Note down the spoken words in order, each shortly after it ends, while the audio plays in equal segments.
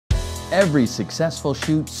Every successful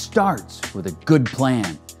shoot starts with a good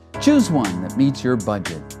plan. Choose one that meets your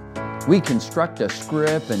budget. We construct a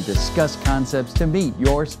script and discuss concepts to meet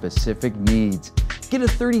your specific needs. Get a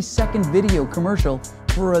 30-second video commercial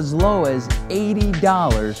for as low as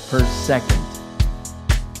 $80 per second.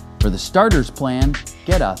 For the starters plan,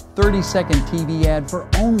 get a 30-second TV ad for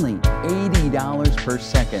only $80 per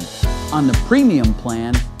second. On the premium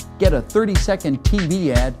plan, get a 30-second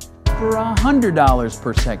TV ad for $100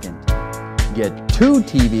 per second. Get 2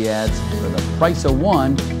 TV ads for the price of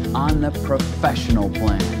 1 on the professional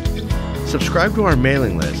plan. Subscribe to our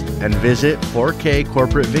mailing list and visit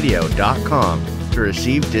 4kcorporatevideo.com to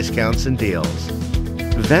receive discounts and deals.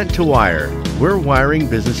 Vent2Wire. We're wiring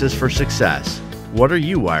businesses for success. What are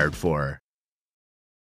you wired for?